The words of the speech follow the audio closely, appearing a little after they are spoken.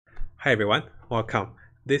Hi everyone, welcome.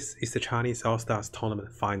 This is the Chinese All-Stars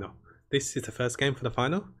Tournament final. This is the first game for the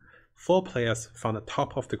final. 4 players from the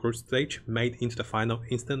top of the group stage made into the final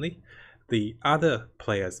instantly. The other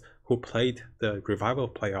players who played the revival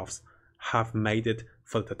playoffs have made it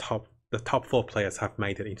for the top 4 players have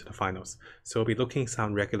made it into the finals. So we'll be looking at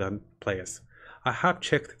some regular players. I have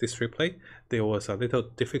checked this replay. There was a little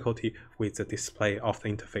difficulty with the display of the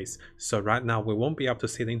interface. So right now we won't be able to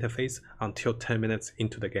see the interface until 10 minutes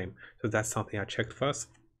into the game. So that's something I checked first.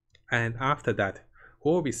 And after that,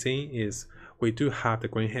 what we'll be seeing is we do have the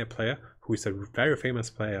green hair player who is a very famous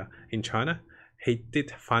player in China. He did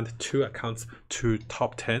find 2 accounts to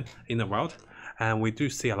top 10 in the world. And we do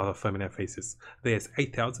see a lot of familiar faces. There's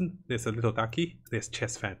 8000, there's a little ducky, there's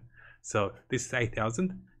Chess Fan. So this is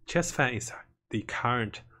 8000. Chess Fan is the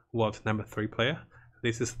current world number 3 player.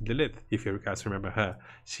 This is Lilith, if you guys remember her.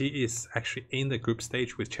 She is actually in the group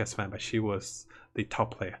stage with Chess Fan, but she was the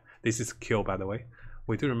top player. This is Kill, by the way.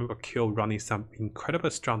 We do remember Kill running some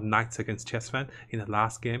incredible strong knights against Chess Fan in the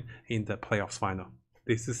last game in the playoffs final.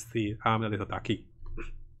 This is the little ducky.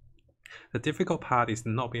 The difficult part is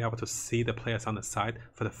not being able to see the players on the side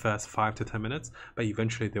for the first 5 to 10 minutes, but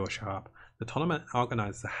eventually they will show up. The tournament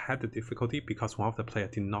organizer had the difficulty because one of the players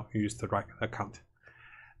did not use the right account.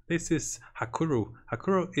 This is Hakuru.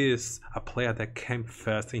 Hakuru is a player that came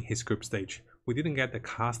first in his group stage. We didn't get the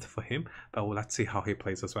cast for him, but let's see how he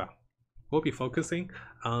plays as well. We'll be focusing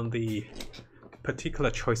on the particular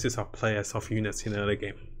choices of players of units in the early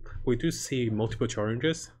game. We do see multiple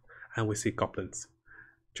Jorangers and we see goblins.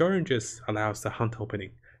 Jorangers allows the hunt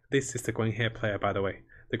opening. This is the green hair player, by the way.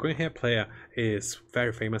 The green hair player is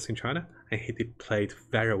very famous in China and he did played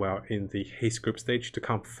very well in his group stage to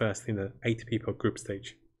come first in the 8 people group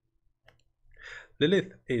stage.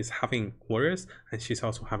 Lilith is having warriors and she's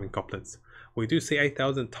also having goblins. We do see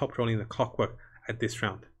 8000 top rolling the clockwork at this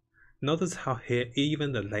round. Notice how here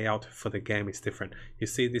even the layout for the game is different. You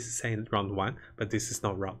see this is saying round 1, but this is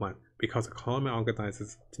not round 1 because the tournament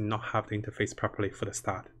organizers did not have the interface properly for the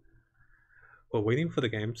start. We're waiting for the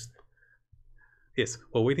games. Yes,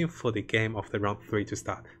 we're waiting for the game of the round 3 to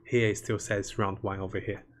start. Here it still says round 1 over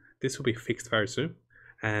here. This will be fixed very soon.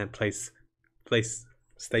 And please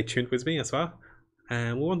stay tuned with me as well.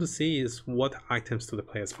 And we want to see is what items do the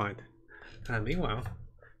players find. And meanwhile,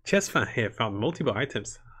 Chess Fan here found multiple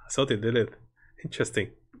items. So did Lilith. Interesting.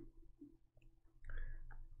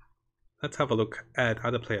 Let's have a look at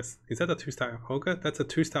other players. Is that a 2-star ogre? That's a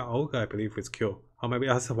 2-star ogre, I believe, with Kill. Or maybe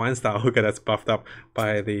that's a 1-star ogre that's buffed up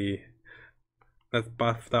by the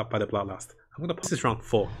bloodlust. I'm gonna pause this round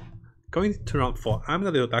 4. Going to round 4, I'm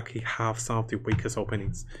the little ducky have some of the weakest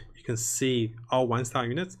openings. You can see all 1-star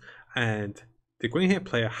units, and the green hair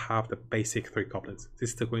player have the basic 3 goblins. This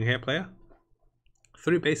is the green hair player.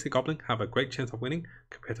 3 basic goblins have a great chance of winning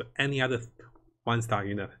compared to any other 1-star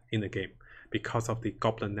unit in the game because of the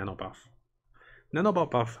goblin nano buff. Nano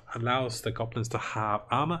buff allows the goblins to have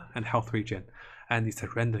armor and health regen, and it's a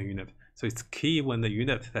random unit, so it's key when the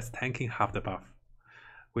unit that's tanking have the buff.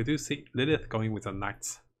 We do see Lilith going with the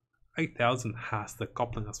knights. 8000 has the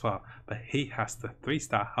goblin as well, but he has the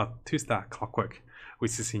 3-star or 2-star clockwork,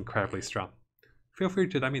 which is incredibly strong. Feel free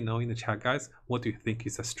to let me know in the chat, guys, what do you think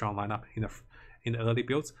is a strong lineup in the early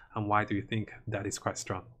builds, and why do you think that is quite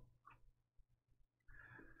strong?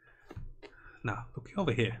 Now, looking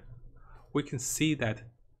over here, we can see that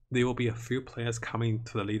there will be a few players coming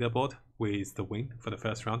to the leaderboard with the win for the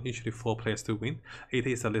first round. Usually 4 players to win. It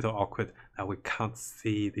is a little awkward that we can't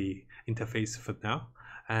see the interface for now,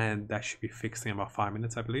 and that should be fixed in about 5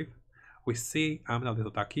 minutes, I believe. We see I'm a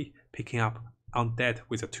little ducky picking up Undead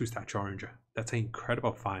with a 2-star Joranger. That's an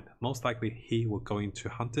incredible find. Most likely he will go into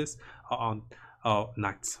Hunters or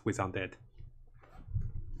Knights with Undead.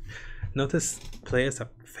 Notice players are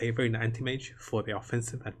favoring the anti-mage for the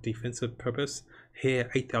offensive and defensive purpose.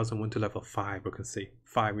 Here 8000 went to level 5, we can see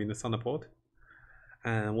 5 units on the board.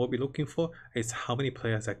 And what we're looking for is how many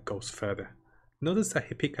players that goes further. Notice that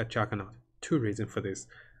he picked a Juggernaut. 2 reasons for this.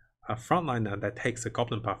 A frontliner that takes a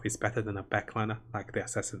goblin buff is better than a backliner like the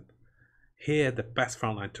assassin. Here the best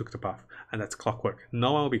frontline took the buff, and that's Clockwork.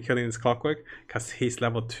 No one will be killing this Clockwork because he's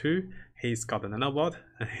level 2, he's got the nanobot,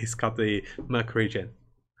 and he's got the Mercury Gen.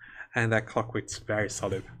 And that Clockwork's very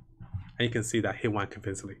solid. And you can see that he won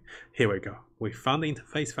convincingly. Here we go. We found the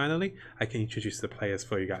interface finally. I can introduce the players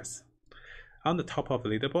for you guys. On the top of the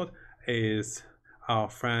leaderboard is our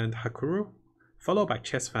friend Hakuru, followed by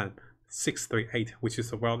Chess Fan 638, which is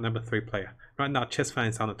the world number 3 player. Right now Chess Fan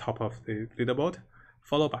is on the top of the leaderboard,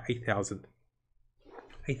 followed by 8000.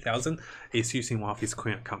 8000 is using one of his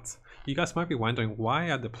queen accounts. You guys might be wondering, why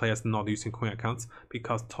are the players not using queen accounts?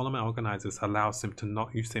 Because tournament organizers allows them to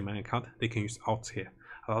not use their main account. They can use alts here.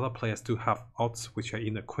 A lot of players do have alts which are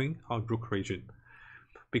in the queen or rook region.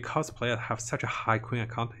 Because players have such a high queen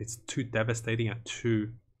account, it's too devastating and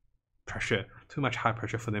too much high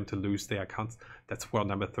pressure for them to lose their accounts. That's world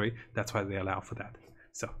number 3. That's why they allow for that.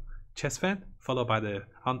 So chess fan, followed by the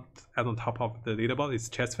on top of the leaderboard is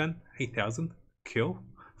chess fan 8000 kill,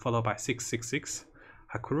 followed by 666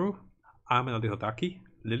 Hakuru, I'm a little ducky,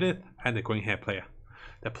 Lilith, and the green hair player.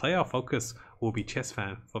 The player of focus will be chess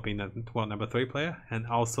fan for being the world number 3 player, and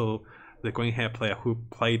also the green hair player who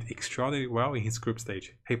played extraordinarily well in his group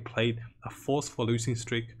stage. He played a forceful losing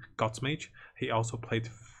streak Gods Mage. He also played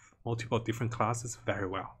multiple different classes very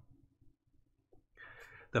well.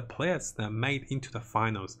 The players that made into the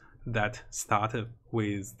finals that started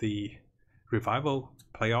with the revival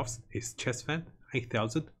playoffs is chess fan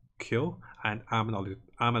 8000 kill, and I'm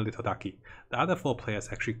a little ducky. The other 4 players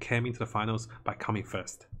actually came into the finals by coming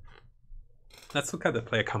first. Let's look at the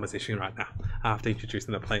player composition right now after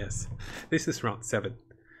introducing the players. This is round 7.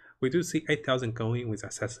 We do see 8000 going with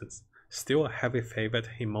assassins. Still a heavy favorite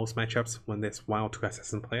in most matchups. When there's 1 or 2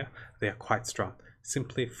 assassin player, they are quite strong,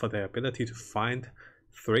 simply for their ability to find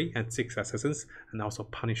 3 and 6 assassins, and also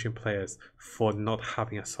punishing players for not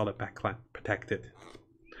having a solid backline protected.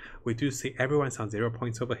 We do see everyone's on 0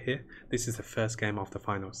 points over here. This is the first game of the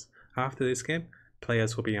finals. After this game,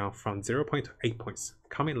 players will be on from 0 point to 8 points.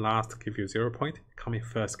 Coming last give you 0 point, coming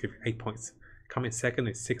first give you 8 points, coming second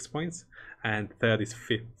is 6 points, and third is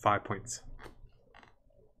 5 points.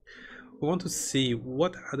 We want to see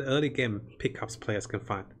what are the early game pickups players can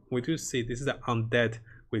find. We do see this is an undead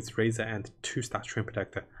with Razor and 2-star Stream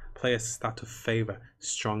Protector. Players start to favor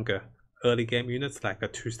stronger early game units like a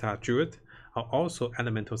 2-star Druid, are also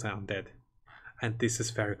elementals and undead, and this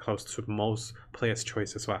is very close to most players'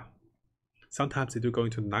 choice as well. Sometimes they do go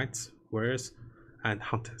into knights, warriors, and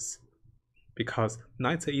hunters, because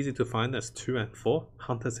knights are easy to find as 2 and 4,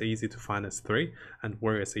 hunters are easy to find as 3, and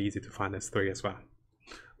warriors are easy to find as 3 as well.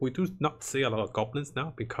 We do not see a lot of goblins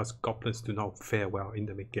now because goblins do not fare well in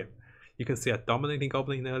the mid game. You can see a dominating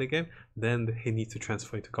goblin in the early game, then he needs to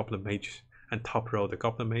transfer into goblin mage and top row the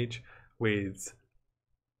goblin mage with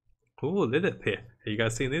Lilith here. Are you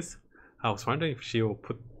guys seeing this? I was wondering if she will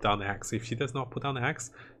put down the axe. If she does not put down the axe,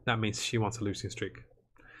 that means she wants a losing streak.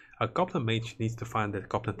 A goblin mage needs to find the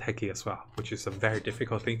goblin techie as well, which is a very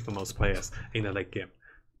difficult thing for most players in the late game.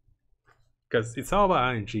 Because it's all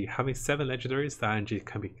about RNG. Having 7 legendaries, the RNG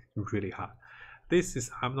can be really hard. This is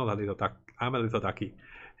I'm a little ducky.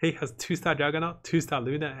 He has 2-star Juggernaut, 2-star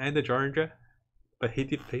Luna, and the Jorringer, but he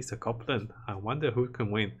did face a goblin. I wonder who can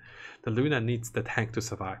win. The Luna needs the tank to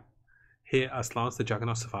survive. Here, as long as the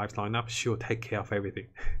Juggernaut survives long enough, she will take care of everything.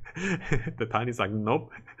 The Tiny's like, nope.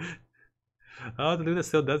 Oh, the Luna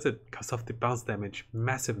still does it because of the bounce damage.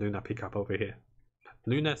 Massive Luna pickup over here.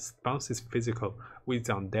 Luna's bounce is physical. With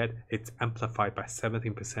the undead, it's amplified by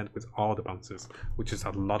 17% with all the bounces, which is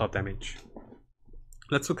a lot of damage.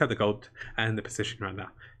 Let's look at the gold and the position right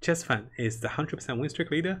now. Chess fan is the 100% win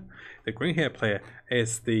streak leader. The green hair player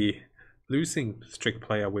is the losing streak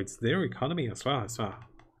player with 0 economy as well.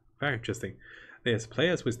 Very interesting. There's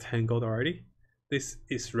players with 10 gold already. This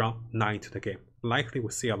is round 9 to the game. Likely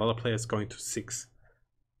we'll see a lot of players going to 6.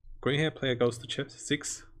 Green hair player goes to chess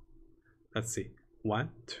 6. Let's see.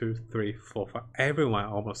 1, 2, 3, 4, 5.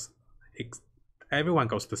 Everyone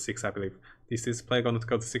goes to 6, I believe. Is this player going to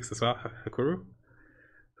go to 6 as well? Hakuru?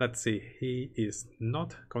 Let's see. He is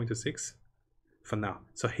not going to 6 for now.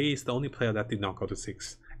 So he is the only player that did not go to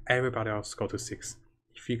 6. Everybody else go to 6.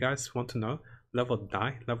 If you guys want to know, level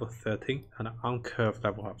 9, level 13 and on-curve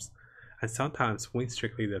level ups. And sometimes win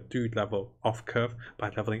streak leader do level off curve by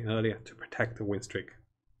leveling earlier to protect the win streak.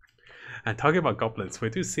 And talking about goblins, we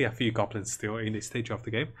do see a few goblins still in this stage of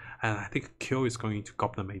the game, and I think kill is going to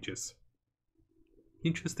goblin mages.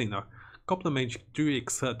 Interesting though, goblin mage do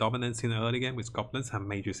exert dominance in the early game with goblins and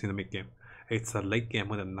mages in the mid game. It's a late game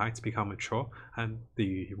when the knights become mature and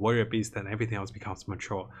the warrior beast and everything else becomes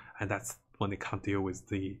mature, and that's when they can't deal with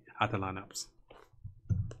the other lineups.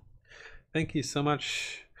 Thank you so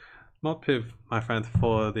much, Modpiv, my friend,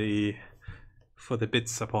 for the bit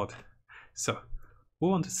support. So what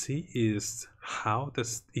we want to see is how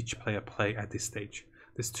does each player play at this stage.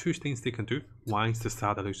 There's 2 things they can do. One is to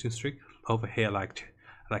start a losing streak over here like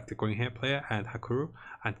the green hair player and Hakuru,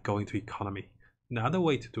 and go into economy. The other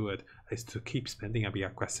way to do it is to keep spending and be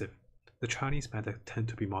aggressive. The Chinese meta tend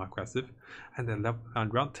to be more aggressive, and then on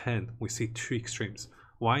round 10 we see 2 extremes.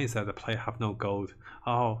 One is that the player have no gold.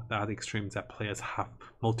 Oh, the other extreme is that players have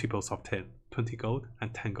multiples of 10, 20 gold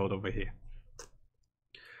and 10 gold over here.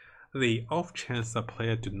 The off chance the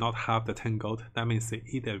player do not have the 10 gold, that means they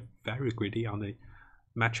either very greedy on the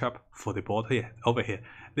matchup for the board here. Over here,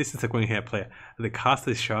 this is the green hair player. The cast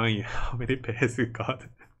is showing you how many players you got.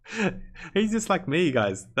 He's just like me,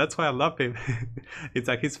 guys. That's why I love him. It's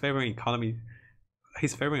like his favorite economy,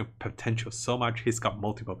 his favorite potential so much. He's got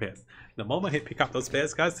multiple pairs. The moment he pick up those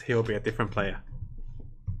pairs, guys, he'll be a different player.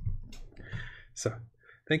 So,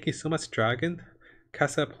 thank you so much, Dragon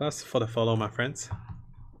Casa Plus, for the follow, my friends.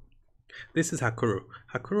 This is Hakuru.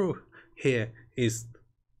 Hakuru here is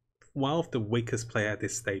one of the weakest player at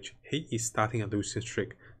this stage. He is starting a losing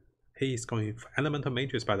streak. He is going for elemental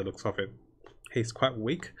mages by the looks of it. He's quite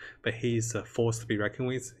weak, but he's a force to be reckoned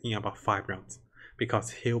with in about 5 rounds,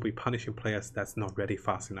 because he'll be punishing players that's not ready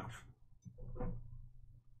fast enough.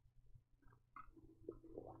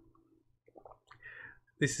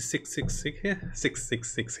 This is 666 here,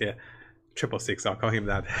 666 here, 666, I'll call him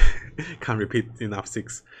that. Can't repeat enough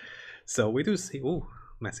 6. So we do see,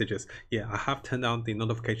 messages. Yeah, I have turned on the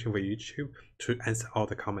notification for YouTube to answer all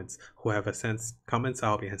the comments. Whoever sends comments,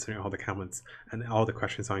 I'll be answering all the comments and all the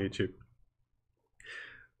questions on YouTube.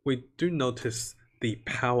 We do notice the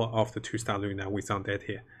power of the 2-star Luna with Undead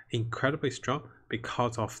here. Incredibly strong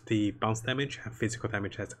because of the bounce damage and physical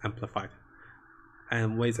damage that's amplified.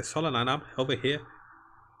 And with the solo lineup over here,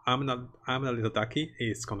 I'm a little ducky,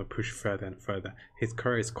 is going to push further and further. His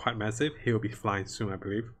courier is quite massive, he will be flying soon, I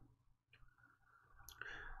believe.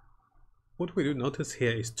 What we do notice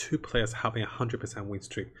here is 2 players having a 100% win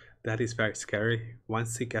streak. That is very scary.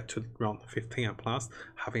 Once you get to round 15 and plus,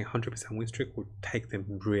 having a 100% win streak will take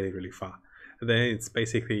them really far. Then it's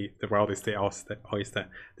basically the world is their oyster.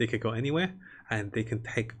 They can go anywhere and they can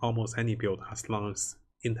take almost any build as long as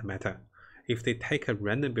in the meta. If they take a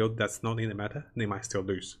random build that's not in the meta, they might still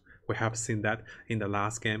lose. We have seen that in the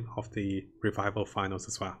last game of the Revival Finals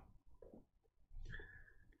as well.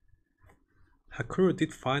 Hakuru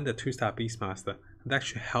did find the 2-star Beastmaster. That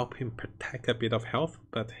should help him protect a bit of health,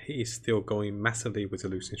 but he is still going massively with the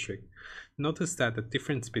losing streak. Notice that the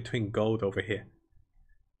difference between gold over here.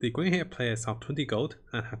 The green hair player is on 20 gold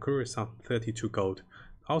and Hakuru is on 32 gold.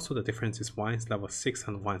 Also the difference is one is level 6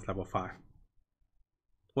 and one is level 5.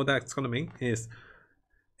 What that's going to mean is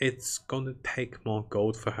it's going to take more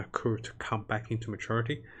gold for Hakuru to come back into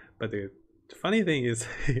maturity, but the funny thing is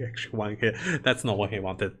he actually won here. That's not what he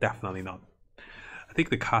wanted, definitely not. I think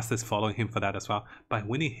the cast is following him for that as well. By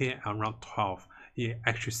winning here at round 12, it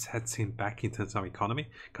actually sets him back in terms of economy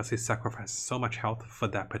because he sacrificed so much health for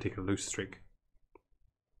that particular lose streak.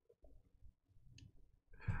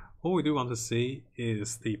 What we do want to see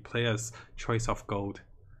is the player's choice of gold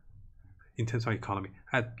in terms of economy.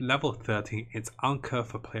 At level 13, it's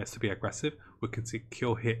uncurved for players to be aggressive. We can see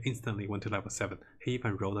Kill here instantly went to level 7. He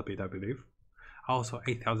even rolled a bit, I believe. Also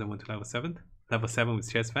 8,000 went to level 7. Level 7 with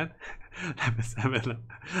chess fan. Level 7.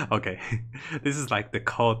 Okay, this is like the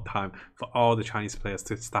code time for all the Chinese players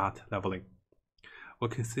to start leveling. We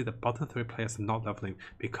can see the bottom 3 players are not leveling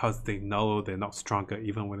because they know they're not stronger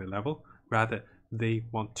even when they level. Rather, they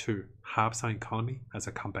want to have some economy as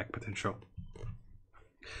a comeback potential.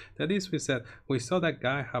 That is, we saw that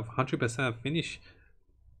guy have 100% finish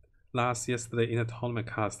yesterday in the tournament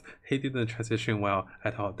cast. He didn't transition well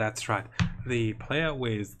at all. That's right. The player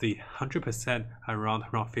with the 100% around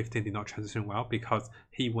round 15 did not transition well because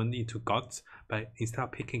he went into Gods, but instead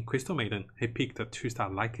of picking Crystal Maiden, he picked a 2-star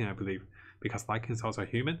Lycan, I believe. Because Lycan is also a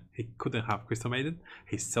human, he couldn't have Crystal Maiden.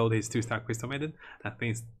 He sold his 2-star Crystal Maiden, and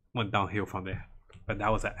things went downhill from there. But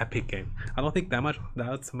that was an epic game. I don't think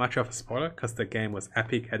that's much of a spoiler because the game was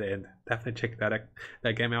epic at the end. Definitely check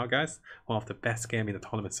that game out, guys. One of the best games in the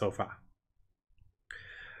tournament so far.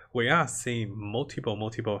 We are seeing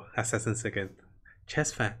multiple assassins again.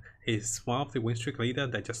 Chessfan is one of the win streak leader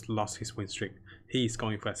that just lost his win streak. He is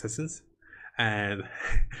going for assassins, and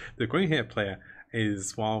the green hair player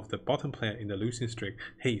is one of the bottom player in the losing streak.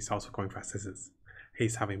 He is also going for assassins.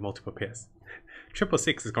 He's having multiple pairs.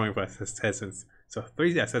 666 is going for assassins. So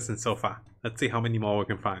 3 assassins so far. Let's see how many more we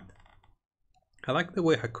can find. I like the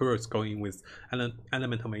way Hakuru is going with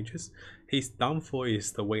elemental mages. His downfall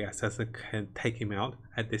is the way assassin can take him out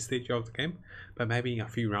at this stage of the game, but maybe in a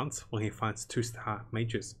few rounds when he finds 2-star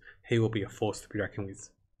mages, he will be a force to be reckoned with.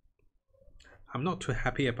 I'm not too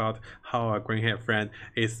happy about how our green hair friend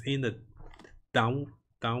is in the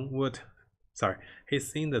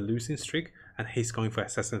he's in the losing streak and he's going for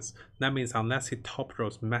assassins. That means unless he top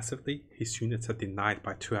rolls massively, his units are denied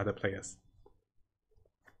by 2 other players.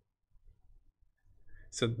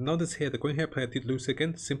 So notice here the green hair player did lose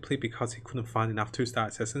again simply because he couldn't find enough 2-star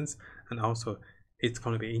assassins, and also it's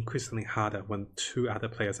going to be increasingly harder when 2 other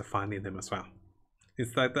players are finding them as well.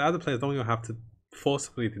 It's like the other players don't even have to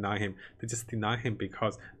forcibly deny him. They just deny him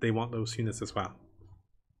because they want those units as well.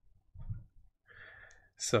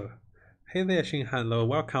 So, hey there, Xin Hello,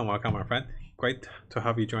 welcome my friend. Great to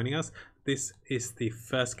have you joining us. This is the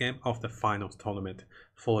first game of the finals tournament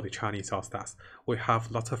for the Chinese All-Stars. We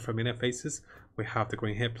have lots of familiar faces. We have the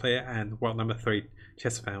green hair player and world number 3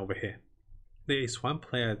 chess fan over here. There is one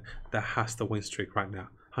player that has the win streak right now,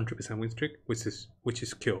 100% win streak, which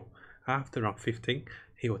is Q. After round 15,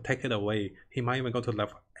 he will take it away. He might even go to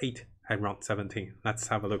level 8 at round 17. Let's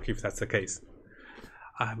have a look if that's the case.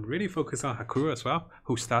 I'm really focused on Hakuru as well,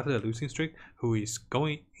 who started a losing streak, who is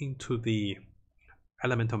going into the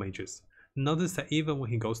elemental mages. Notice that even when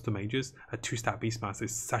he goes to mages, a 2-star Beastmaster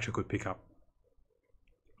is such a good pickup.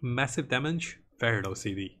 Massive damage, very low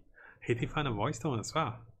CD. He did find a voice stone as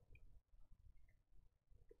well.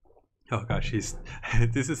 Oh gosh,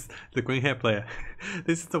 this is the green hair player.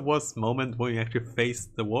 This is the worst moment when you actually face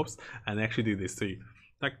the wolves and actually do this to you.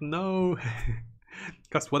 Like, no.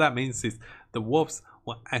 Because what that means is the wolves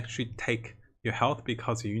will actually take your health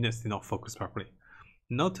because your units did not focus properly.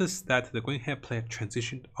 Notice that the green hair player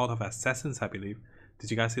transitioned out of assassins, I believe.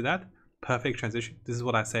 Did you guys see that? Perfect transition. This is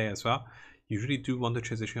what I say as well. You really do want to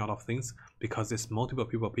transition out of things because there's multiple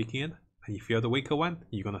people picking it, and if you're the weaker one,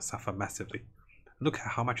 you're gonna suffer massively. Look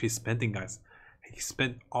at how much he's spending, guys. He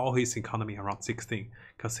spent all his economy around 16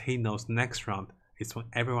 because he knows next round is when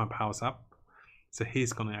everyone powers up. So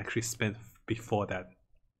he's gonna actually spend before that.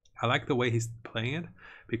 I like the way he's playing it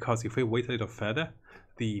because if we wait a little further,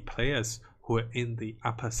 the players who are in the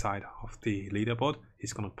upper side of the leaderboard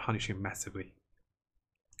is gonna punish him massively.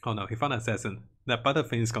 Oh no, he found an assassin. That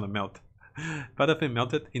butterfin is gonna melt. Butterfin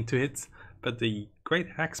melted in 2 hits, but the great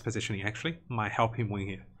axe positioning actually might help him win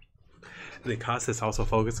here. The cast is also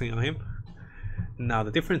focusing on him. Now the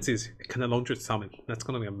difference is, can a Longdruid summon? That's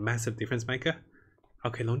gonna be a massive difference maker.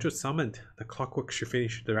 Okay, Longdruid summoned. The clockwork should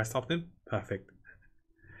finish the rest of them. Perfect.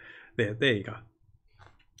 There you go.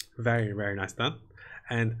 Very, very nice done.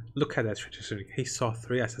 And look at that transitioning. He saw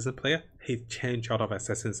 3 assassin player. He changed out of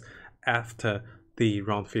assassins after the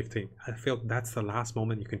round 15. I feel that's the last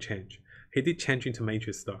moment you can change. He did change into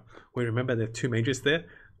mages though. We remember there are 2 mages there,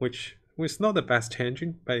 which was not the best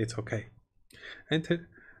changing, but it's okay. Enter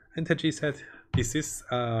G said, is this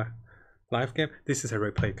a live game? This is a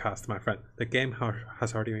replay cast, my friend. The game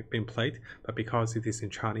has already been played, but because it is in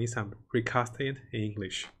Chinese, I'm recasting it in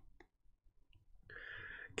English.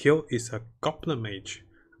 Kyo is a Goblin Mage.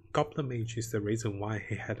 Goblin Mage is the reason why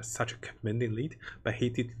he had such a commanding lead, but he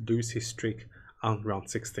did lose his streak on round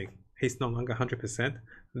 16. He's no longer 100%.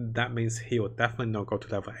 That means he will definitely not go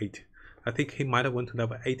to level 8. I think he might have went to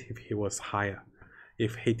level 8 if he was higher,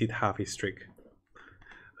 if he did have his streak.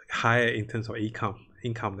 Higher in terms of income,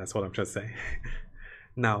 that's what I'm trying to say.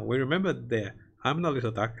 Now, we remember there, I'm a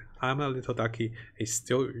little ducky is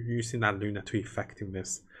still using that Luna to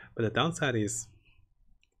effectiveness. But the downside is,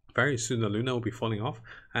 very soon the Luna will be falling off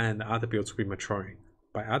and other builds will be maturing.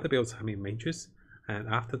 By other builds, I mean mages, and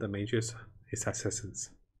after the mages, it's assassins.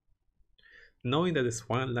 Knowing that there's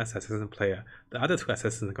 1 less assassin player, the other 2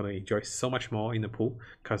 assassins are going to enjoy so much more in the pool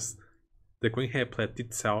because the green hair player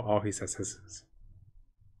did sell all his assassins.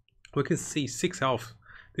 We can see 6 elf.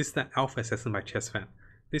 This is the Alpha Assassin by Chess Fan.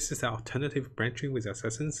 This is the alternative branching with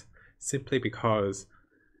assassins simply because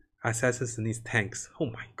assassins need tanks. Oh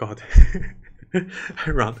my god.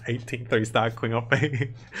 Around 18 3-star Queen of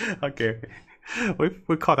Pain. Okay.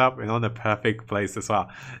 We caught up and on the perfect place as well.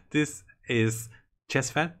 This is Chess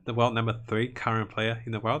Fan, the world number 3 current player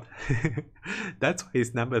in the world. That's why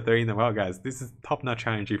he's number 3 in the world, guys. This is top-notch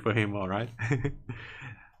challenge for him, alright?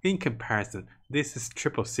 In comparison, this is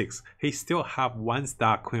 666. He still have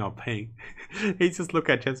 1-star Queen of Pain. He just look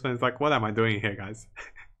at Chess Fan and is like, what am I doing here, guys?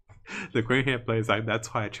 The green hair plays like,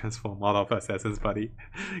 that's why I transform out of assassins, buddy.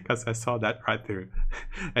 Because I saw that right through.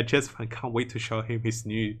 And Chess Fan can't wait to show him his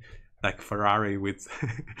new like Ferrari with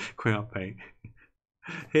Queen of Pain.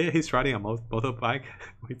 Here he's riding a motorbike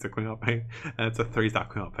with the Queen of Pain, and it's a 3-star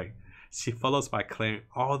Queen of Pain. She follows by clearing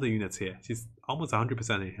all the units here. She's almost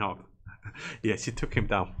 100% in health. Yeah, she took him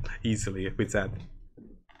down easily with that.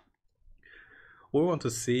 What we want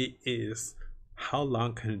to see is how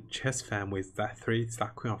long can Chess Fan with that 3-star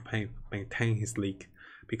Queen of Pain maintain his lead,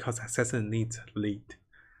 because assassin needs lead.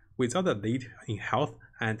 Without a lead in health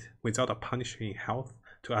and without a punishment in health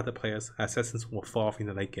to other players, assassins will fall off in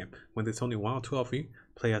the late game. When there's only 1 or 2 of you,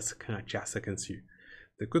 players can adjust against you.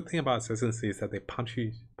 The good thing about assassins is that they punish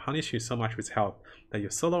you so much with health that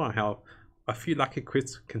you're so low on health, a few lucky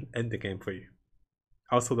crits can end the game for you.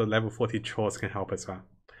 Also, the level 40 trolls can help as well.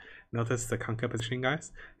 Notice the conquer position,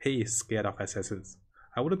 guys. He is scared of assassins.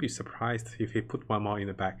 I wouldn't be surprised if he put one more in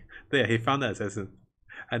the back. There, he found the assassin.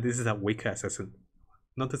 And this is a weaker assassin.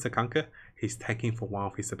 Notice the conquer, he's taking for one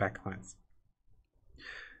of his backlines.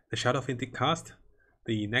 The Shadow Fiend did cast.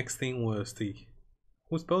 The next thing was the...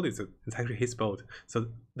 Whose build is it? It's actually his build. So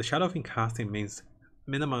the Shadow Fiend casting means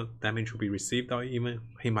minimum damage will be received, or even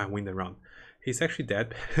he might win the round. He's actually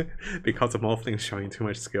dead because the Morphling is showing too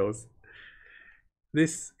much skills.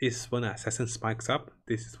 This is when the assassin spikes up.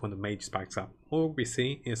 This is when the mage spikes up. What we'll be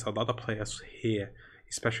seeing is a lot of players here,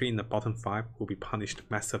 especially in the bottom 5, will be punished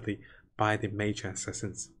massively by the mage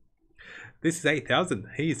assassins. This is 8000.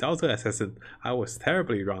 He is also an assassin. I was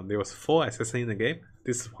terribly wrong. There was 4 assassins in the game.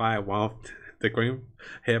 This is why one of the green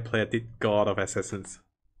hair player did God of Assassins.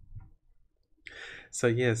 So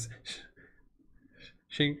yes,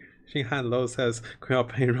 Xinghan Lo says Queen of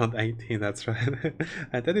Pain around 18, that's right.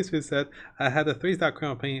 And Dennis Who said, I had a 3-star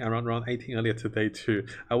Queen of Pain around round 18 earlier today too.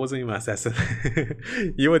 I wasn't even an assassin.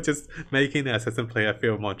 You were just making the assassin player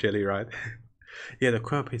feel more jelly, right? Yeah, the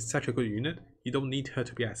Queen of Pain is such a good unit. You don't need her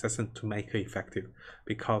to be an assassin to make her effective,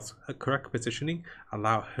 because her correct positioning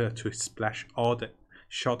allows her to splash all the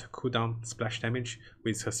short cooldown splash damage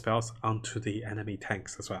with her spells onto the enemy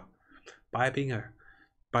tanks as well. By being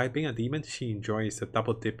a demon, she enjoys the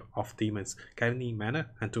double dip of demons, gaining mana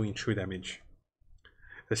and doing true damage.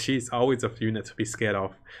 So she is always a unit to be scared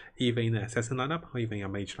of, either in the assassin lineup or even in a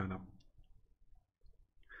mage lineup.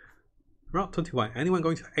 Round 21. Anyone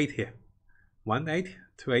going to 8 here? 1-8,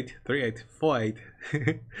 2-8, 3-8,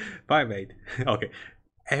 4-8, 5-8. Okay,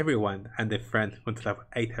 everyone and their friend went to level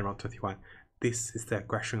 8 around 21. This is the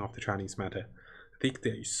aggression of the Chinese meta. I think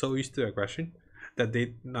they're so used to aggression that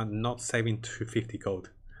they are not saving to 50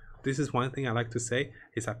 gold. This is one thing I like to say,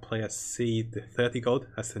 is that players see the 30 gold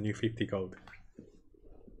as the new 50 gold.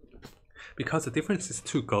 Because the difference is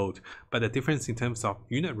 2 gold, but the difference in terms of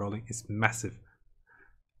unit rolling is massive.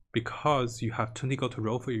 Because you have 20 gold to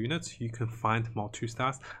roll for your units, you can find more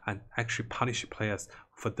 2-stars and actually punish players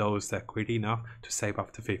for those that are greedy enough to save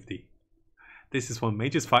up to 50. This is when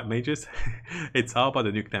mages fight mages. It's all about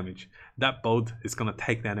the nuke damage. That bolt is gonna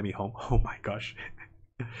take the enemy home. Oh my gosh.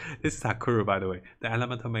 This is Hakuru, by the way, the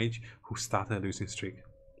elemental mage who started a losing streak.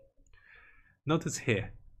 Notice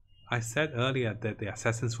here, I said earlier that the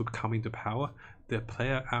assassins would come into power. The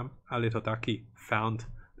player Alitodaki found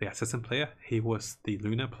the assassin player. He was the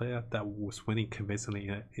lunar player that was winning convincingly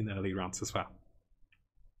in early rounds as well.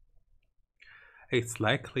 It's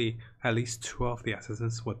likely at least 2 of the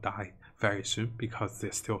assassins will die very soon because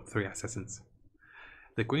there's still 3 assassins.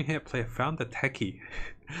 The green hair player found the techie.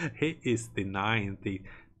 He is denying the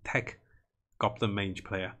tech goblin mage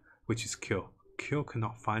player, which is Kill. Kill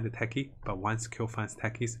cannot find the techie, but once Kill finds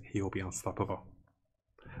techies, he will be unstoppable.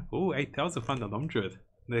 Oh, 8000 found a Lone Druid.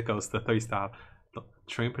 There goes the 3-star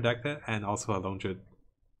Train Protector and also a Lone Druid.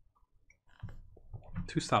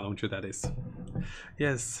 2-star Lone Druid, that is.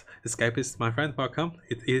 Yes, Escapist, my friend, welcome.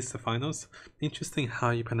 It is the finals. Interesting how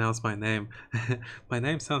you pronounce my name. My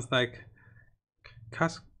name sounds like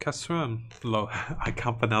Kasram. Lo, I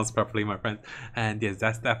can't pronounce properly, my friend. And yes,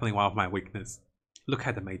 that's definitely one of my weaknesses. Look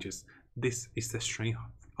at the mages. This is the strength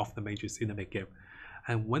of the mages in the mid game.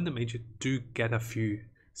 And when the mages do get a few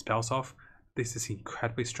spells off, this is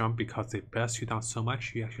incredibly strong because they burst you down so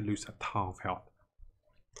much you actually lose a ton of health.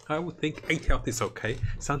 I would think 8 health is okay.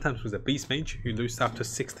 Sometimes with a beast mage, you lose up to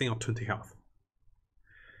 16 or 20 health.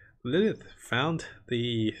 Lilith found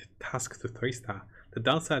the task to 3-star. The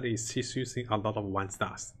downside is she's using a lot of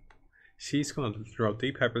 1-stars. She's gonna roll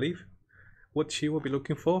deep, I believe. What she will be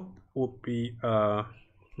looking for would be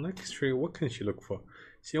let's see, what can she look for?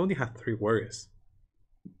 She only has 3 warriors.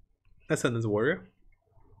 That's another warrior.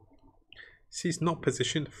 She's not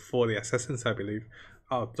positioned for the assassins, I believe.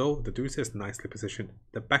 Although the Deuce is nicely positioned,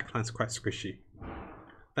 the backline is quite squishy.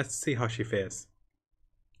 Let's see how she fares.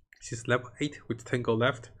 She's level 8 with 10 gold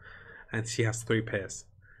left, and she has 3 pairs.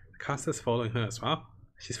 The caster's following her as well.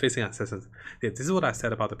 She's facing assassins. Yeah, this is what I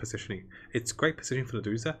said about the positioning. It's great positioning for the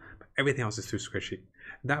Deucer, but everything else is too squishy.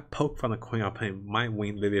 That poke from the Queen of Pain might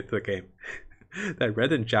win Lilith the game. That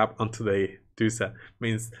red and jab onto the Deucer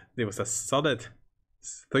means there was a solid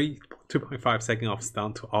 2.5 seconds of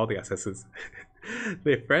stun to all the assassins.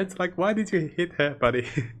 Their friends like, why did you hit her, buddy?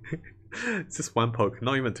 It's just 1 poke,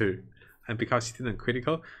 not even 2. And because she didn't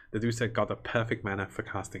critical, the Deucer got a perfect mana for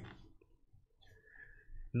casting.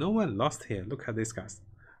 No one lost here. Look at this, guys.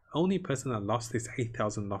 Only person that lost is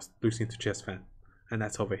 8000 losing to Chess Fan, and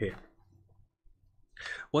that's over here.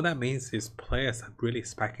 What that means is players are really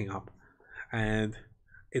spiking up, and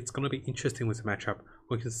it's going to be interesting with the matchup.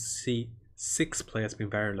 We can see 6 players being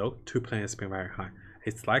very low, 2 players being very high.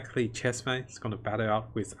 It's likely Chess Fan is going to battle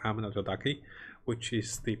out with Alitodaki, which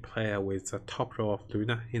is the player with the top row of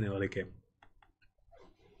Luna in the early game.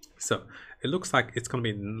 So it looks like it's going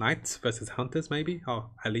to be Knights versus Hunters maybe, or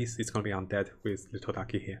at least it's going to be Undead with Little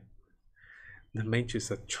Ducky here. The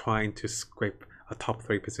mages are trying to scrape a top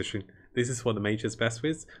 3 position. This is what the mages best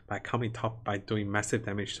with, by coming top by doing massive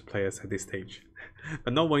damage to players at this stage.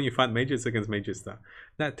 But not when you fight mages against mages though.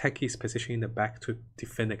 That techie is positioned in the back to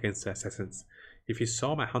defend against the assassins. If you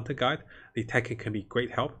saw my hunter guide, the techie can be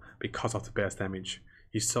great help because of the burst damage.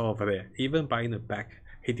 You saw over there, even by in the back,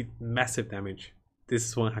 he did massive damage. This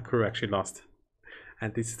is when Hakuru actually lost.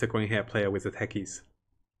 And this is the green hair player with the techies.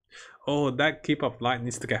 Oh, that Keep of Light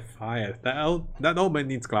needs to get fired. That old man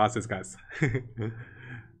needs glasses, guys.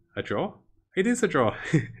 A draw? It is a draw.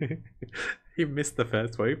 He missed the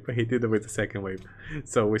first wave, but he did it with the second wave.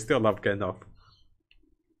 So we still love Gandalf.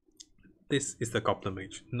 This is the Goblin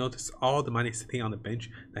Mage. Notice all the money sitting on the bench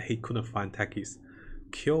that he couldn't find techies.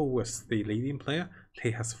 Kill was the leading player.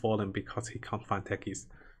 He has fallen because he can't find techies.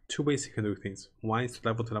 2 ways he can do things. One is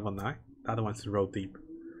level to level 9. The other one is to roll deep.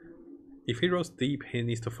 If he rolls deep, he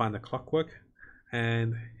needs to find the clockwork,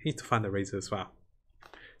 and he needs to find the razor as well.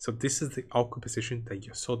 So this is the awkward position that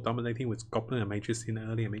you're so dominating with Goblin and Mages in the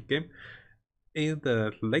early and mid game. In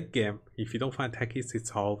the late game, if you don't find techies,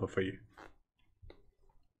 it's all over for you.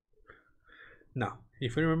 Now,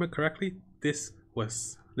 if you remember correctly, this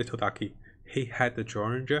was Little Ducky. He had the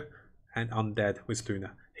Droranger and Undead with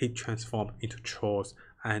Luna. He transformed into Trolls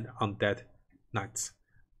and Undead Knights.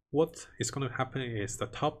 What is going to happen is the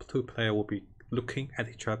top 2 players will be looking at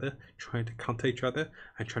each other, trying to counter each other,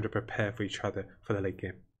 and trying to prepare for each other for the late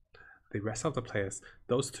game. The rest of the players,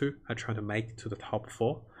 those 2 are trying to make to the top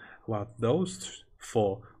 4, while those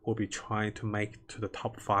 4 will be trying to make to the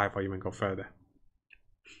top 5 or even go further.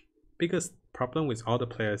 Biggest problem with all the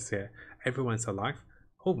players here, everyone's alive.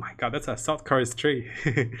 Oh my god, that's Assault Chorus 3.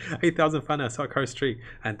 8,500 Assault Chorus 3,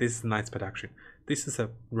 and this is Knight's production. This is a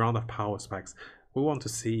round of power spikes. We want to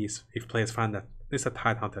see is if players find that this is a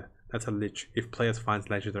Tide Hunter, that's a Lich. If players find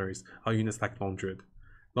legendaries or units like Lone Druid.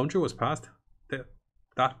 Lone Druid was passed,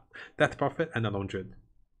 Death Prophet and a Lone Druid.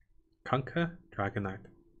 Conquer, Dragon Knight.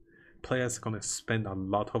 Players are gonna spend a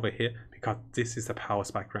lot over here because this is a power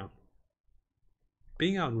spike round.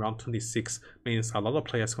 Being on round 26 means a lot of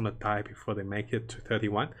players are gonna die before they make it to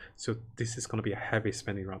 31, so this is gonna be a heavy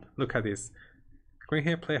spending round. Look at this. Green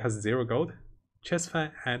hair player has 0 gold.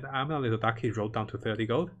 Chessfan and I'm a Little Ducky rolled down to 30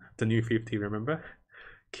 gold, the new 50, remember?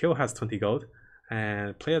 Kill has 20 gold,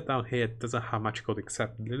 and player down here doesn't have much gold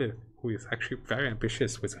except Lilith, who is actually very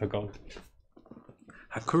ambitious with her gold.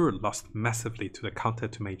 Hakuru lost massively to the counter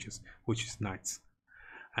to mages, which is Knights,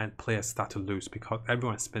 and players start to lose because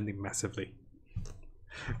everyone's spending massively.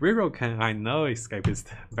 Reroll can, I know, Escapist,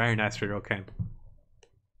 very nice reroll can.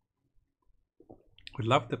 We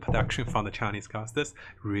love the production from the Chinese casters,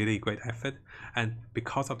 really great effort, and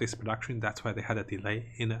because of this production, that's why they had a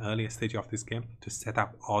delay in the earlier stage of this game to set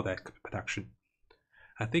up all that production.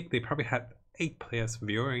 I think they probably had 8 players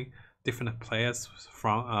viewing different players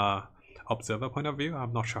from observer point of view.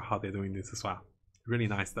 I'm not sure how they're doing this as well. Really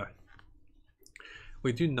nice though.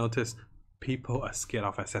 We do notice people are scared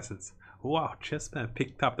of assassins. Wow, Chessman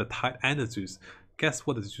picked up the Tide and the Zeus. Guess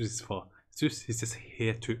what the Zeus is for? Zeus is just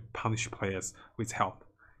here to punish players with health,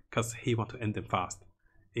 because he wants to end them fast.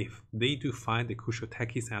 If they do find the crucial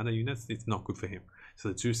techies and other units, it's not good for him. So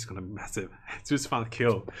the Zeus is gonna be massive. Zeus found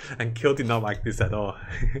Kill, and Kill did not like this at all.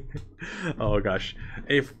 Oh gosh.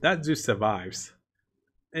 If that Zeus survives,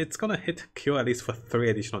 it's gonna hit Kill at least for 3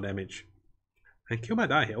 additional damage. And Kill might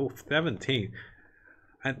die here. Oh, 17.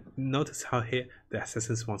 And notice how here the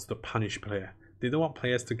assassins wants to punish player. They don't want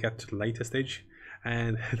players to get to the later stage.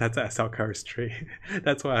 And that's a Assault Chorus 3.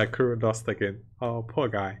 That's why Hakuru lost again. Oh, poor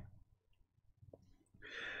guy.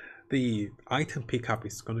 The item pickup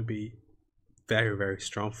is going to be very, very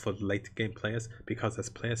strong for late game players, because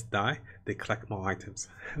as players die, they collect more items.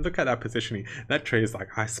 Look at that positioning. That trade is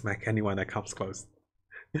like, I smack anyone that comes close.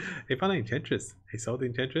 He found the Enchantress. He sold the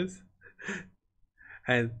Enchantress.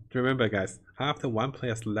 And remember guys, after 1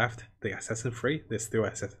 player's left the assassin free, there's still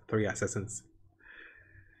 3 assassins.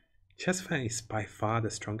 Chessfan is by far the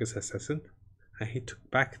strongest assassin, and he took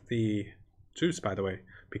back the Zeus, by the way,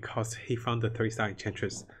 because he found the 3-star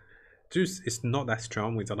Enchantress. Zeus is not that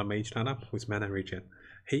strong with other mage lineup with mana regen.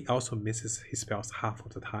 He also misses his spells half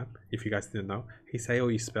of the time. If you guys didn't know, his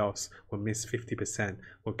AoE spells will miss 50%,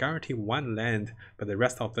 will guarantee 1 land, but the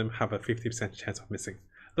rest of them have a 50% chance of missing.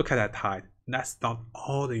 Look at that Tide. That's not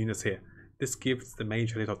all the units here. This gives the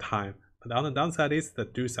mage a little time, but on the downside is the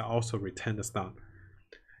dudes are also return the stun.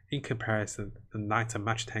 In comparison, the Knights are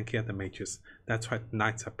much tankier than mages. That's why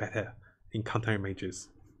Knights are better in countering mages.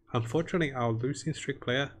 Unfortunately, our losing streak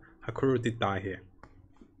player, Hakuru, did die here.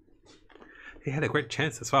 He had a great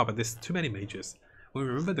chance as well, but there's too many mages. We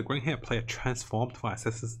remember the green hair player transformed from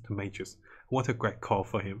assassins to mages. What a great call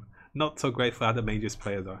for him. Not so great for other mages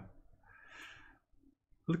player though.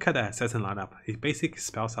 Look at that assassin lineup. It basically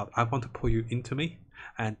spells out, I want to pull you into me.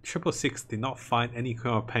 And 666 did not find any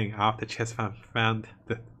Queen of Pain after Chessfan found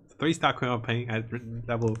the 3-star Queen of Pain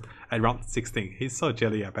at round 16. He's so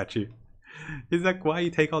jelly, I bet you. He's like, why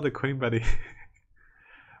you take all the queen, buddy?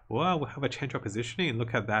 Well, we have a change of positioning.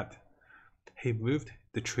 Look at that. He moved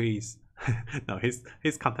the trees. No,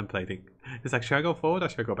 he's contemplating. He's like, should I go forward or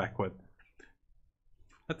should I go backward?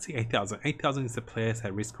 Let's see 8,000. 8,000 is the players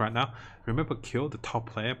at risk right now. Remember, kill the top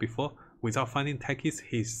player before. Without finding techies,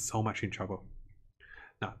 he's so much in trouble.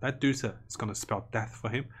 Now, that Deucer is going to spell death for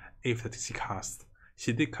him if the TC casts.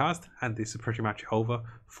 She did cast, and this is pretty much over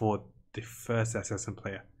for the first assassin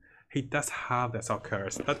player. He does have that Assault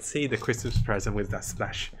Curse. Let's see the Christmas present with that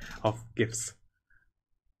splash of gifts.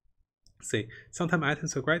 See, sometimes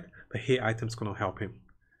items are great, but here items gonna help him.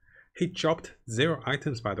 He dropped 0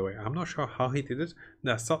 items, by the way. I'm not sure how he did it.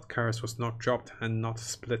 The Assault Curse was not dropped and not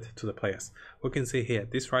split to the players. We can see here,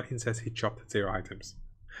 this writing says he dropped 0 items.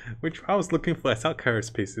 Which I was looking for Assault Curse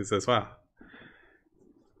pieces as well.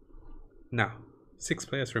 Now, 6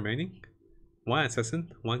 players remaining. 1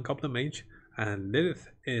 assassin, 1 goblin mage, and Lilith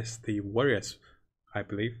is the warriors, I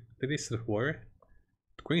believe. Lilith is the warrior.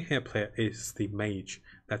 The green hair player is the mage.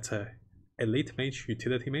 That's a elite mage,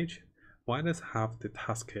 utility mage. Why does it have the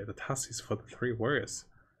task here? The task is for the 3 warriors.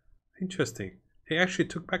 Interesting. He actually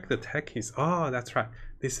took back the techies. Oh, that's right.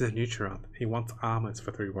 This is a neutral round. He wants armors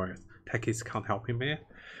for 3 warriors. Techies can't help him here.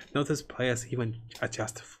 Notice players even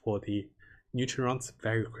adjust for the neutral rounds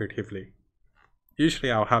very creatively.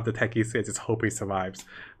 Usually I'll have the techies here just hope he survives.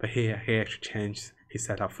 But here he actually changed his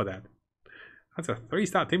setup for that. That's a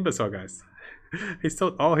 3-star Timbersaw, guys. He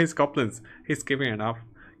sold all his goblins. He's giving enough.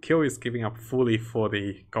 Kill is giving up fully for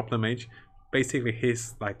the goblin mage. Basically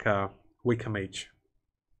he's like a weaker mage.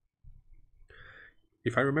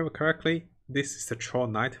 If I remember correctly, this is the Troll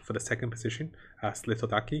Knight for the 2nd position as Little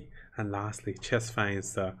Ducky. And lastly, Chessfan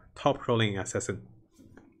is the top rolling assassin.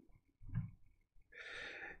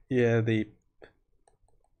 Yeah,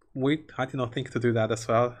 I did not think to do that as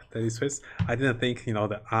well. That is Swiss. I didn't think,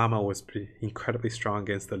 the armor was incredibly strong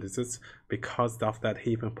against the lizards. Because of that,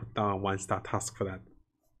 he even put down a 1-star task for that.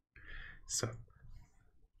 So,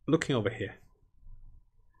 looking over here,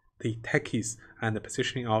 the techies and the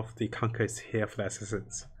positioning of the Conqueror is here for the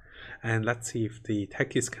assassins. And let's see if the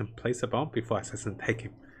techies can place a bomb before assassin take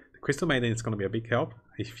him. The Crystal Maiden is going to be a big help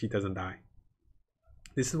if he doesn't die.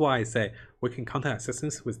 This is why I say we can counter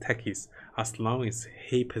assassins with techies. As long as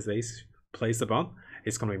he plays the bomb,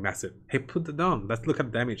 it's going to be massive. He put it down. Let's look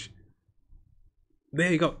at the damage.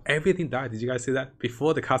 There you go. Everything died. Did you guys see that?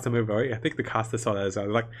 Before the caster moved away, I think the caster saw that as well.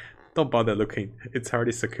 Like, don't bother looking. It's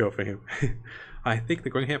already secure for him. I think the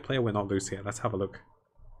green hair player will not lose here. Let's have a look.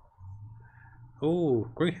 Oh,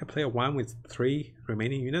 green hair player won with 3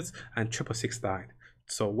 remaining units and 666 died.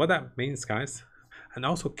 So what that means, guys, and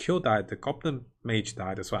also Kill died, the goblin mage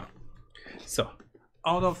died as well. So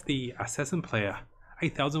out of the assassin player,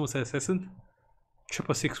 8,000 was an assassin,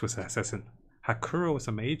 666 was an assassin, Hakuro was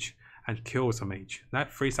a mage, and Kill was a mage. That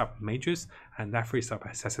frees up mages and that frees up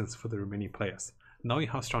assassins for the remaining players. Knowing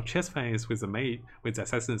how strong Chessfan is with the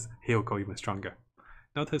assassins, he'll go even stronger.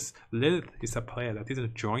 Notice Lilith is a player that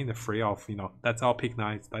didn't join the free of, that's our pick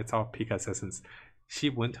knights, that's our pick assassins. She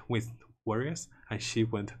went with warriors and she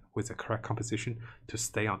went with the correct composition to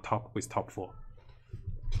stay on top with top 4.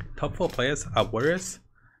 Top 4 players are warriors,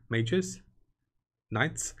 mages,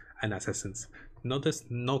 knights, and assassins. Notice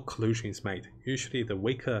no collusion is made. Usually the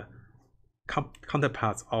weaker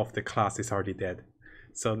counterparts of the class is already dead.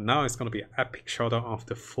 So now it's going to be an epic showdown of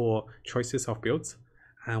the 4 choices of builds.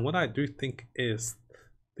 And what I do think is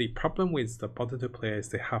the problem with the bottom 2 players,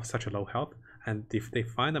 they have such a low health, and if they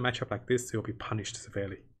find a matchup like this, they'll be punished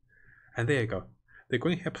severely. And there you go. The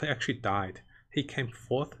green hair player actually died. He came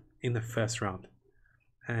 4th in the 1st round.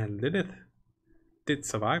 And Lilith did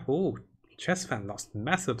survive. Oh, Chessfan lost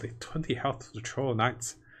massively, 20 health to the Troll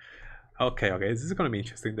Knights. Okay, this is going to be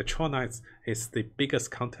interesting. The Troll Knights is the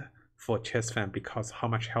biggest counter for Chessfan because how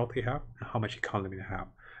much health he have and how much economy they have.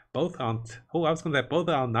 Both aren't. Oh, I was gonna say both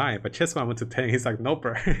are 9, but Chessfan went to 10. He's like, no,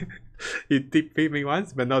 bro. You defeat me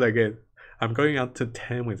once, but not again. I'm going out to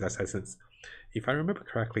 10 with assassins. If I remember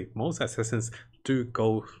correctly, most assassins do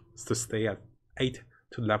go to stay at 8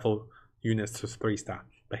 to level units to 3-star.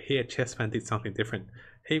 But here, Chessfan did something different.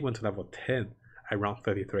 He went to level 10 at round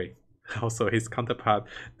 33. Also, his counterpart,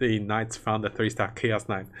 the Knights, found the 3-star Chaos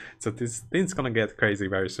Knight. So this thing's gonna get crazy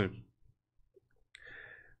very soon.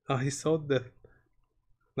 Oh, he sold the...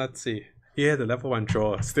 Let's see. Yeah, the level 1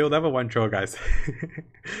 draw. Still level 1 draw, guys.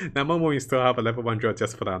 Now we still have a level 1 draw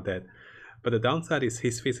just for the undead. But the downside is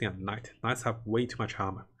he's facing a Knight. Knights have way too much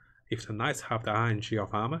armor. If the Knights have the RNG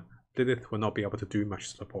of armor, Lilith will not be able to do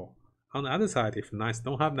much to the ball. On the other side, if the Knights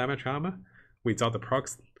don't have that much armor, without the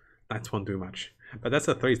procs, Knights won't do much. But that's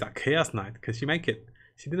a 3-star Chaos Knight. Can she make it?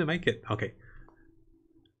 She didn't make it. Okay.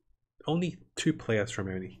 Only 2 players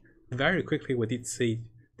remaining. Very quickly we did see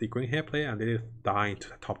the green hair player and Lilith dying to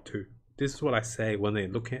the top 2. This is what I say when they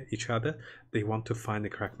look at each other, they want to find the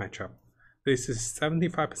correct matchup. This is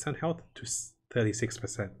 75% health to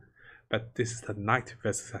 36%. But this is the Knight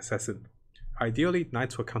versus Assassin. Ideally,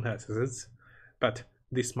 Knights will counter Assassins, but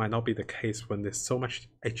this might not be the case when there's so much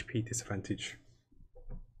HP disadvantage.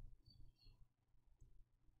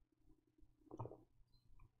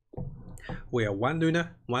 We are 1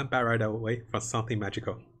 Luna, 1 Bat Rider away from something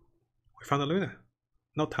magical. We found a Luna.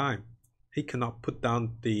 No time. He cannot put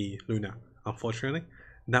down the Luna, unfortunately.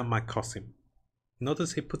 That might cost him.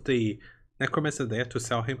 Notice he put the Necromancer there to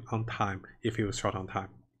sell him on time if he was short on time.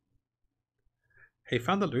 He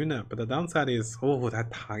found the Luna, but the downside is, oh,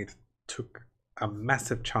 that Tide took a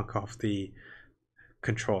massive chunk of the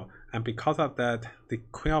control. And because of that, the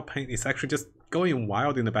Queen of Pain is actually just going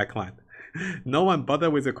wild in the backline. No one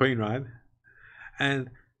bothered with the Queen, right? And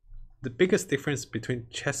the biggest difference between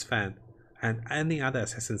Chess Fan and any other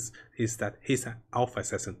assassins is that he's an alpha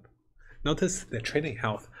assassin. Notice they're trading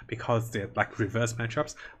health because they're like reverse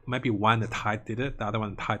matchups. Maybe one the Tide did it, the other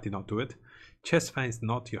one the Tide did not do it. Chess Fan is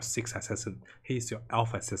not your 6th assassin, he's your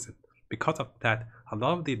alpha assassin. Because of that, a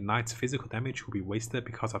lot of the Knight's physical damage will be wasted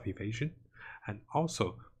because of evasion. And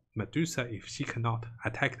also, Medusa, if she cannot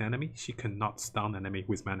attack an enemy, she cannot stun an enemy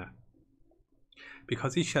with mana.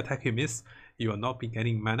 Because each attack you miss, you will not be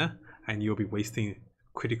getting mana and you'll be wasting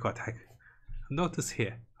critical attack. Notice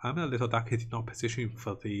here, I'm a little dark, he did not position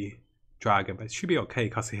for the dragon, but it should be okay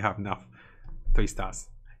because he have enough 3 stars.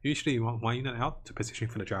 Usually you want 1 unit out to position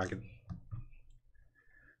for the dragon.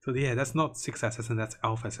 So yeah, that's not 6 assassin, that's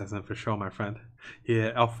alpha assassin for sure, my friend.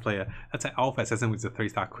 Yeah, elf player. That's an alpha assassin with the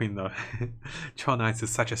 3-star queen though. Troll Knights is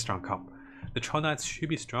such a strong comp. The Troll Knights should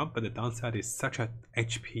be strong, but the downside is such a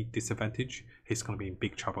HP disadvantage, he's gonna be in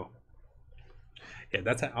big trouble. Yeah,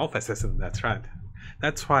 that's an alpha assassin, that's right.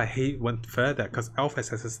 That's why he went further, because alpha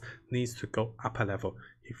assassin needs to go upper level.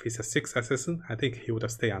 If he's a 6 assassin, I think he would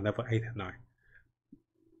have stayed on level 8 and 9.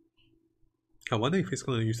 I wonder if he's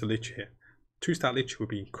gonna use the Lich here. 2-star Lich would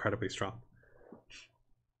be incredibly strong.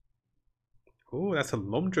 Oh, that's a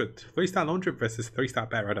Lomdred. 3-star Lomdred versus 3-star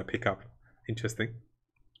Bat Rider pickup. Interesting.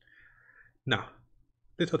 Now,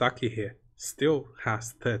 Little Ducky here still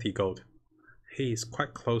has 30 gold. He is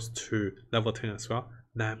quite close to level 10 as well.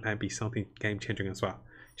 That might be something game changing as well.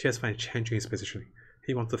 Chess Fan changing his positioning.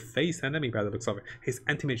 He wants to face enemy by the looks of it. His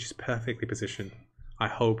anti-mage is perfectly positioned. I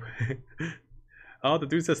hope. Oh, the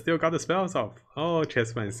dudes have still got the spells off. Oh,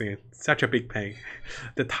 Chess Fan is in such a big pain.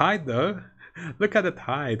 The Tide though, look at the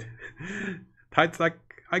Tide. Tide's like,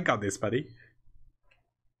 I got this, buddy.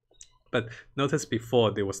 But notice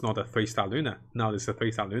before there was not a 3-star Luna. Now there's a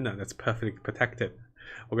 3-star Luna that's perfectly protected.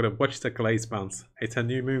 We're gonna watch the glaze bounce. It's a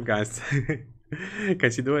new move, guys.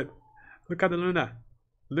 Can she do it? Look at the Luna.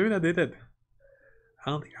 Luna did it.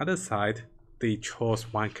 On the other side, the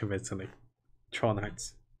Trolls won convincingly. Troll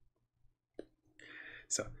Knights.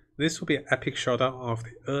 So this will be an epic showdown of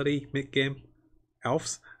the early mid-game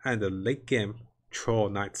elves and the late game Troll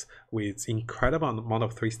Knights with incredible amount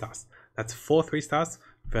of 3 stars. That's 4 3 stars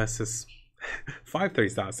versus 5 3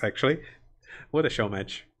 stars actually. What a show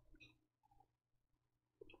match.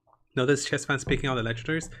 Notice Chess Fan picking out the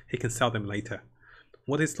legendaries, he can sell them later.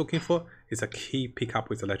 What he's looking for is a key pickup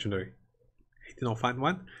with the legendary. He did not find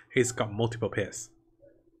one, he's got multiple pairs.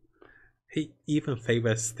 He even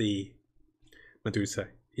favors the Medusa.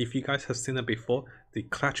 If you guys have seen it before, the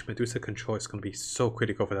clutch Medusa control is going to be so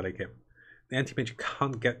critical for the late game. The anti-mage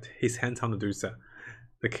can't get his hands on Medusa.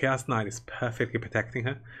 The Chaos Knight is perfectly protecting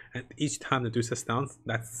her, and each time Medusa stuns,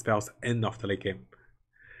 that spells the end of the late game.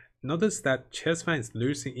 Notice that Chess Fan is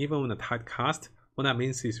losing even when the Tide casts. What that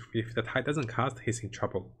means is if the Tide doesn't cast, he's in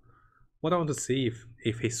trouble. What I want to see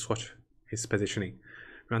if he switch his positioning.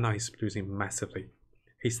 Right now he's losing massively.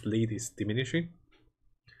 His lead is diminishing.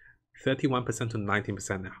 31% to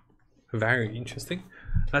 19% now. Very interesting.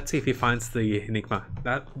 Let's see if he finds the Enigma.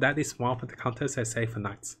 That is one of the counters I say for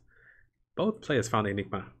Knights. Both players found the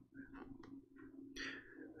Enigma.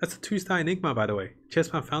 That's a 2-star Enigma, by the way. Chess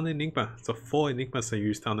Fan found the Enigma, so 4 Enigmas are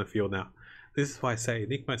used on the field now. This is why I say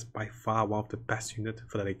Enigma is by far one of the best units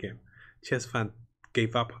for the late game. THREE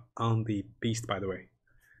gave up on the Beast, by the way.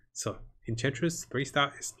 So Enchantress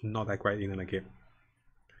 3-star is not that great in the game.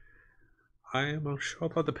 I am unsure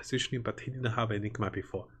about the positioning, but he didn't have Enigma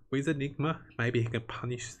before. With Enigma, maybe he can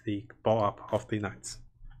punish the ball up of the Knights.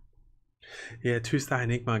 Yeah, 2-star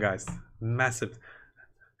Enigma, guys. Massive.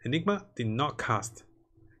 Enigma did not cast.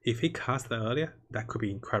 If he casted earlier, that could be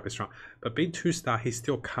incredibly strong. But being 2-star, he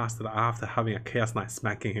still casted after having a Chaos Knight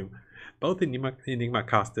smacking him. Both Enigma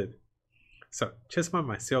casted. So Chessman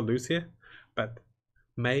might still lose here, but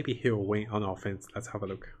maybe he will win on offense. Let's have a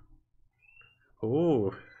look.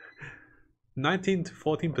 Oh, 19 to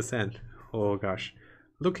 14%. Oh gosh.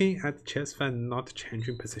 Looking at Chessman not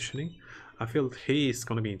changing positioning, I feel he is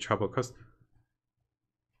going to be in trouble because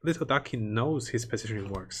Little Ducky knows his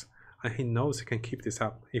positioning works. And he knows he can keep this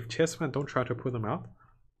up. If Chessman don't try to pull them out,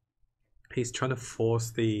 he's trying to force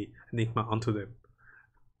the Enigma onto them.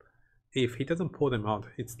 If he doesn't pull them out,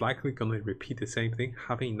 it's likely going to repeat the same thing.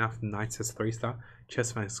 Having enough Knights as 3-star,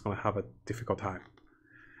 Chessman is going to have a difficult time.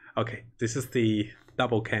 Okay, this is the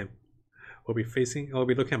double cam. We'll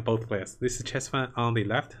be looking at both players. This is Chessman on the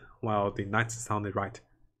left, while the Knights is on the right.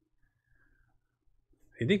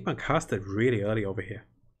 Enigma casted really early over here,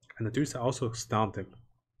 and the Deuce also stunned him.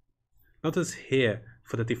 Notice here,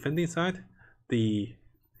 for the defending side,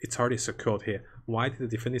 it's already secured here. Why did the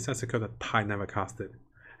defending side secure? The Tide never casted.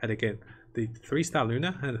 And again, the 3-star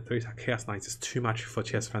Luna and the 3-star Chaos Knights is too much for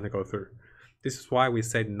Chessman to go through. This is why we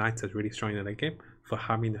say the Knights are really strong in the late game, for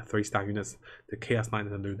having the 3-star units, the Chaos Knight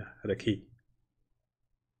and the Luna are the key.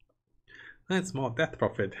 That's more Death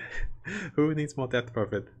Prophet. Who needs more Death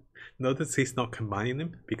Prophet? Notice he's not combining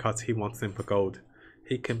them because he wants them for gold.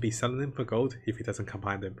 He can be selling them for gold if he doesn't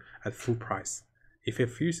combine them at full price. If he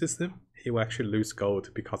fuses them, he will actually lose gold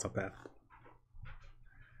because of that.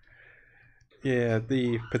 Yeah,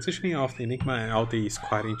 the positioning of the Enigma and LD is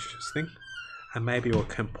quite interesting, and maybe we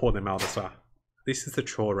can pull them out as well. This is the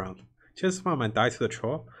troll round. Chessman might die to the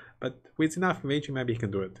troll, but with enough raging, maybe he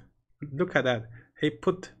can do it. Look at that. He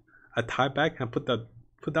put a tie back and put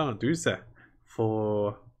down a Deuce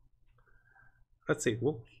for... Let's see,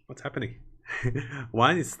 whoa, what's happening?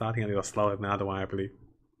 One is starting a little slower than the other one, I believe.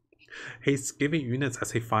 He's giving units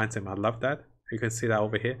as he finds them. I love that. You can see that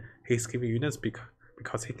over here. He's giving units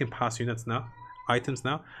because he can pass units now, items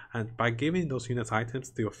now, and by giving those units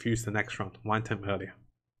items, they will fuse the next round one time earlier.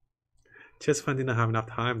 Chessman didn't have enough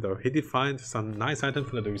time though. He did find some nice items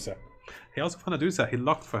from the Medusa. He also found a Medusa. He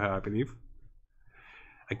locked for her, I believe.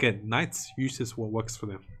 Again, Knights uses what works for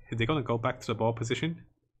them. If they're gonna go back to the ball position,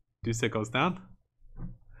 Medusa goes down.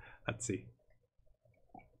 Let's see.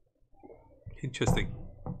 Interesting.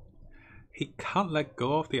 He can't let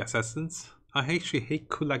go of the assassins. Actually, he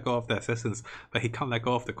could let go of the assassins, but he can't let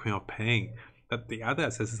go of the Queen of Pain. But the other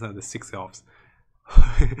assassins are the 6 elves.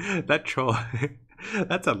 That troll,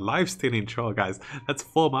 that's a life-stealing troll, guys. That's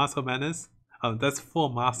 4 Mask of Madness. That's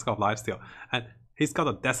 4 Mask of Lifesteal. And he's got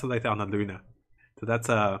a Desolator on the Luna. So that's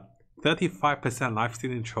a 35%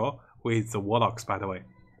 life-stealing troll with the Warlocks, by the way.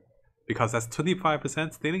 Because that's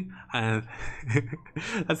 25% stealing, and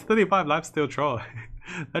that's 35 lifesteal troll.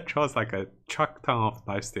 That troll is like a truck ton of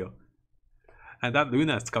lifesteal. And that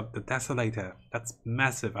Luna's got the Desolator. That's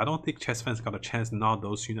massive. I don't think Chessman's got a chance now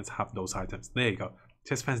those units have those items. There you go.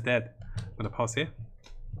 Chessman's dead. I'm gonna pause here.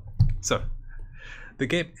 So, the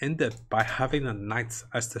game ended by having the Knights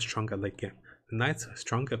as the stronger late game. The Knights are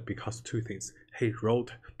stronger because of 2 things. He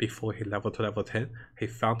rolled before he leveled to level 10. He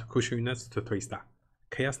found crucial units to 3-star.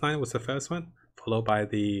 Chaos Knight was the first one, followed by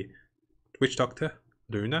the Witch Doctor,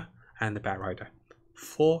 Luna, and the Bat Rider.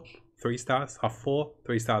 4 3-stars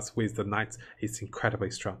with the Knights is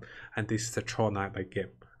incredibly strong, and this is a Troll Knight late game.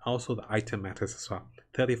 Also, the item matters as well.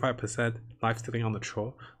 35% lifestealing on the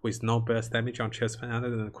Troll with no burst damage on Chessman other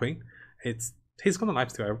than the Queen. He's gonna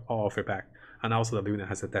lifesteal all of it back, and also the Luna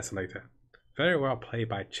has a Desolator. Very well played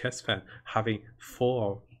by Chessman, having 4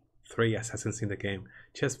 or 3 assassins in the game.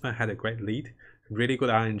 Chessman had a great lead. Really good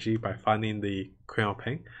RNG by finding the Queen of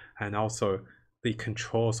Pain, and also the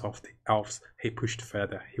controls of the elves. He pushed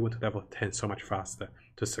further. He went to level 10 so much faster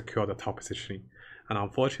to secure the top positioning. And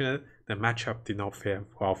unfortunately, the matchup did not fare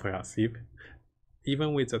well for us.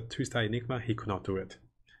 Even with a 2-star Enigma, he could not do it.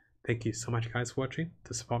 Thank you so much guys for watching.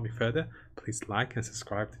 To support me further, please like and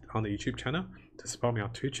subscribe on the YouTube channel. To support me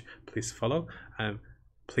on Twitch, please follow, and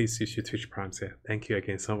please use your Twitch Primes here. Thank you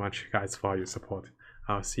again so much guys for your support.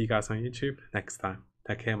 I'll see you guys on YouTube next time.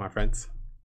 Take care, my friends.